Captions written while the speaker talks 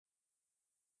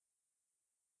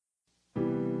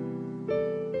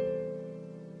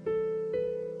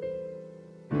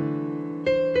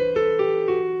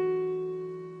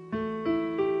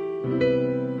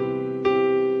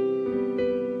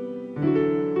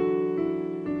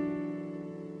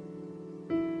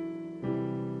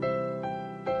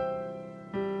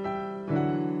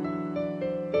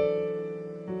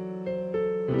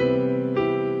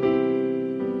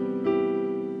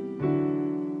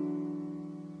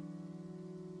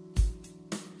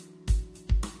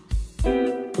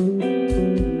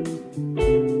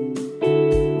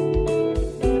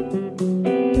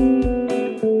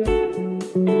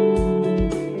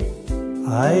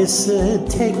said,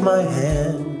 take my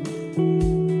hand.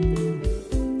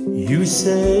 You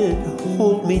said,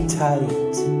 hold me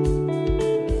tight.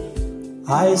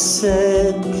 I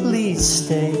said, please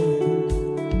stay.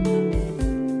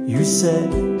 You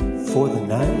said, for the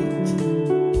night.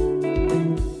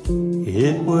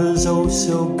 It was oh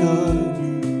so good.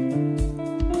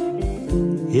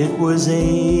 It was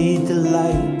a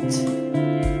delight,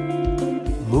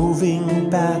 moving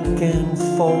back and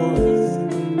forth,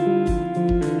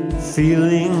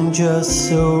 feeling just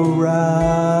so right.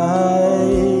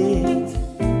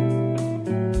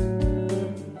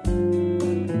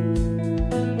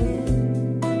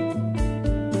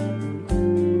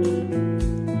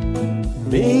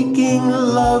 Making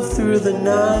love through the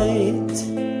night,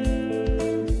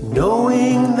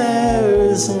 knowing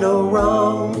there's no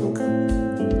wrong,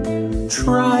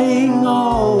 trying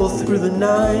all through the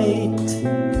night,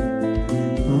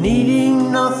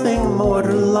 needing nothing more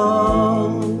too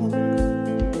long.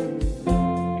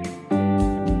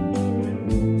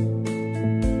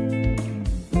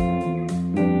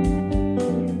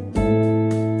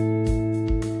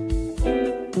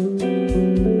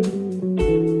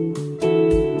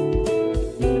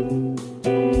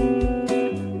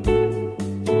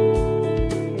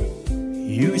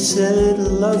 You said,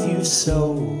 love you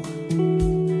so.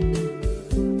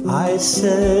 I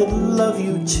said, love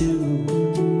you too.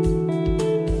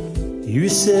 You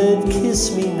said,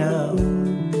 kiss me now.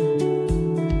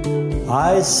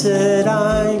 I said,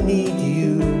 I need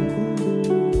you.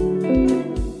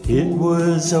 It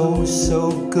was oh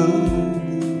so good.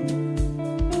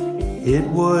 It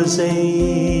was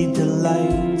a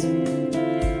delight,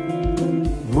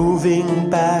 moving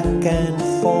back and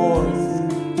forth,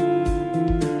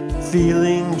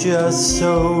 feeling just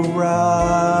so right.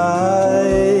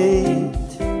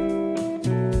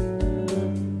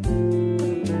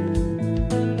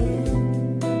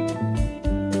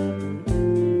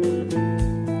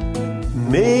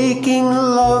 Making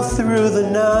love through the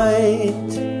night,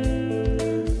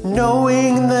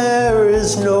 knowing there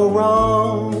is no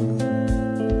wrong,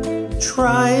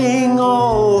 trying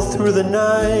all through the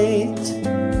night,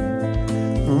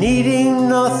 needing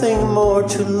nothing more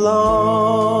too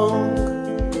long.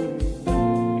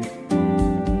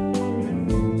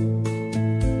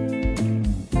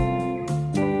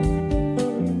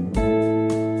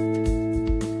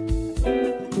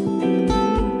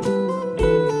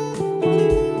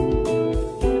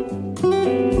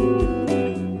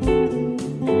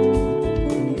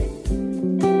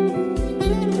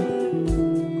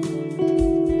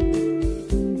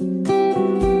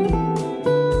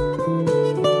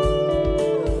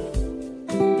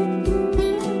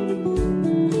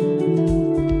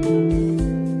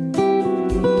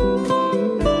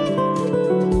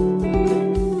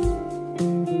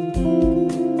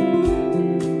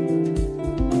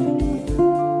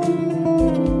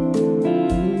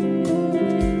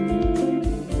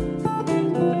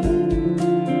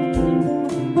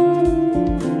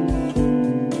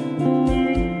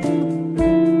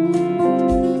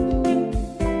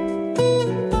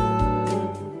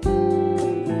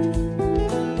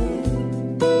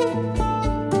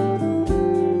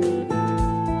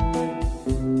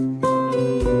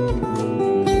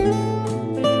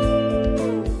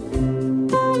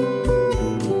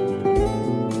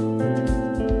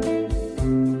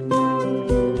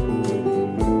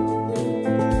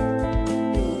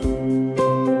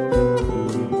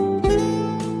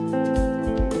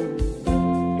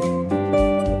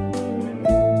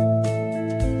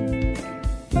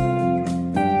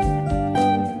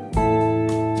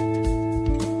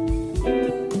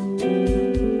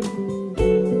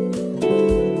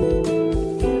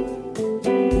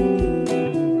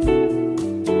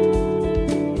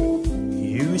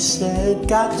 You said,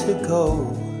 got to go.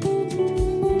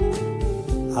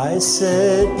 I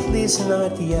said, please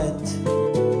not yet.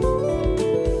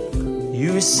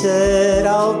 You said,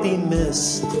 I'll be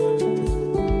missed.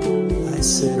 I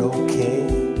said, okay,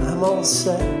 I'm all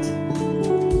set.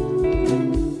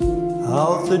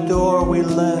 Out the door we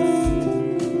left,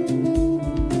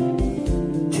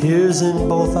 tears in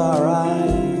both our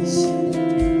eyes.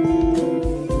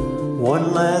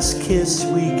 One last kiss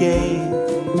we gave,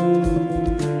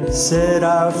 said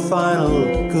our final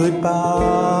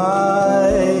goodbyes.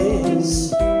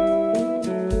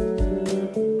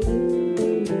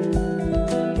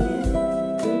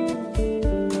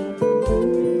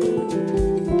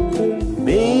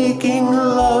 Making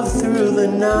love through the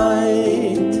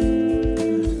night,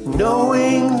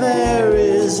 knowing there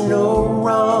is no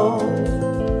wrong,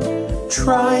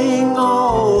 trying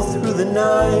all through the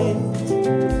night,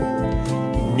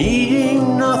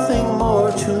 needing nothing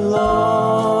more too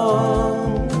long.